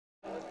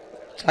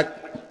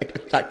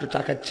একটু চা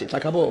খাচ্ছি, চা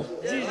খাবো?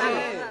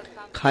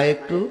 খায়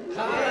একটু?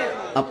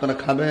 আপনারা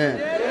খাবেন?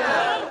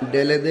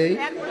 ডেলে দেই,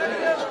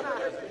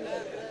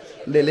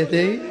 ডেলে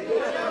দেই।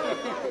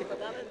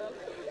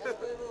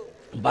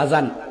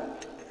 বাজান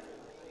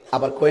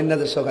আবার কইন না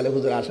যে সকালে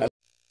হুজুর আসা।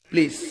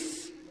 প্লিজ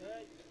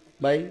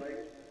ভাই,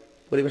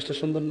 পরিবেশটা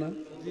সুন্দর না?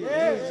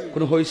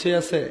 কোন হইছে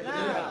আছে?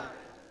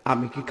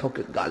 আমি কি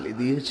কাউকে গালি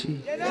দিয়েছি?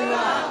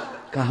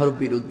 কাহার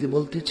বিরুদ্ধে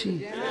বলতেছি?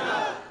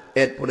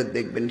 এরপরে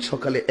দেখবেন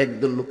সকালে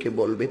একদল লোকে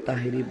বলবে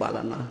তাহেরি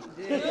বালানা।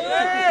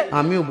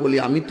 আমিও বলি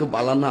আমি তো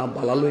বালানা,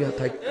 বালা লইয়া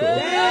থাকতো।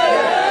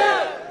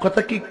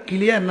 কথা কি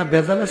ক্লিয়ার না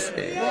ভেজাল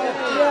আছে?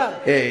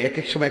 এক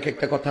এক সময় এক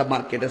একটা কথা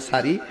মার্কেটে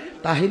সারি,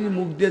 তাহেরি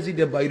মুখ দিয়ে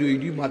যেটা বাইরে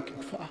ওইডি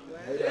মার্কেট ফা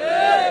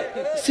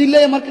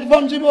সিলাই মার্কেট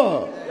বন যাব।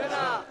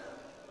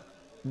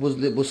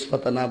 বুঝলে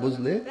বুঝপাতা, না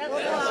বুঝলে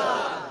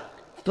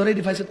তোর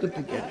এটি ফাইসাদ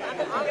করতে কে?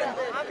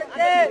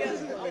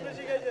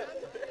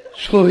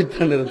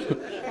 শহীদানের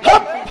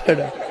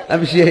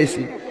আমি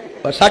শিখাইছি,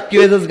 সাক্ষী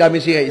হয়ে যাস, আমি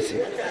শিখাইছি।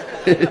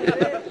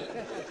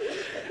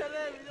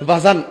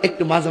 বাজান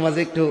একটু মাঝে মাঝে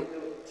একটু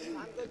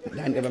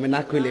আমি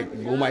না কইলে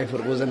ঘুমাই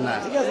ফোর, বুঝেন না?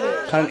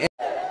 কারণ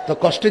তো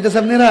কষ্ট হইতেছে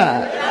আপনারা,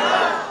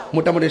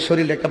 মোটামুটি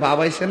শরীরে একটা ভাব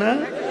আইছে না?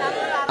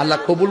 আল্লাহ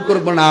কবুল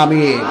করবো না?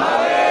 আমি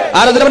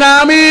আর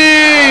আমি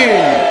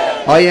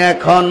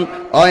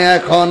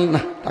এখন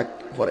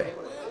পরে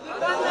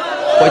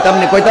কইতাম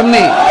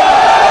নি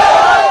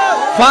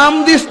ফার্ম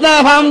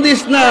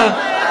দিস না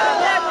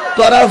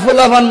তোরা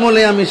ফুলাফান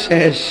মলে আমি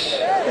শেষ।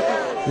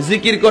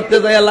 জিকির করতে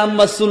যাই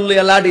লম্বা চুল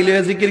লইয়া লাডি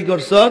লইয়া জিকির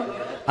করছ,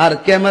 আর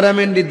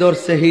ক্যামেরাম্যান দি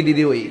ধরছে হিডি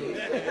দি ওই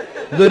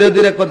দূরে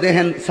দূরে কত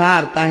দেখেন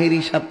স্যার তাহিরি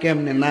সাহেব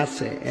কেমনে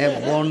নাচে, এ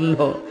বন্ড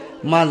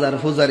মাজার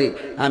পূজারি।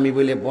 আমি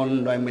বলে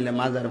বন্ড, আমি বলে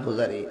মাজার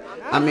পূজারি।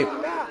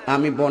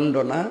 আমি বন্ড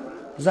না,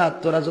 যা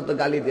তোরা যত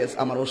গালি দিস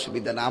আমার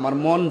অসুবিধা না, আমার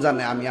মন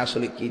জানে আমি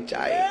আসলে কি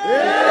চাই।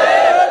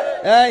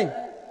 এই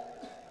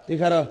তুই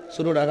খারো,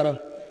 শুরুটা খারো।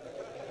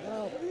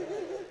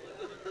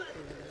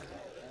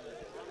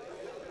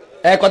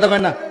 কথা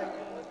কয় না,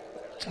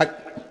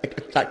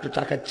 একটু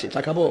চা খাচ্ছি, চা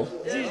খাবো?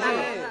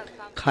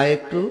 খায়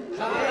একটু?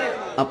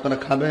 আপনারা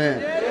খাবেন?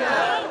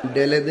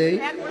 ডেলে দেই,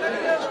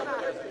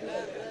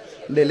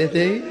 ডেলে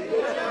দেই।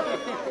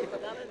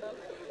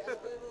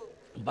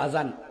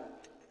 বাজান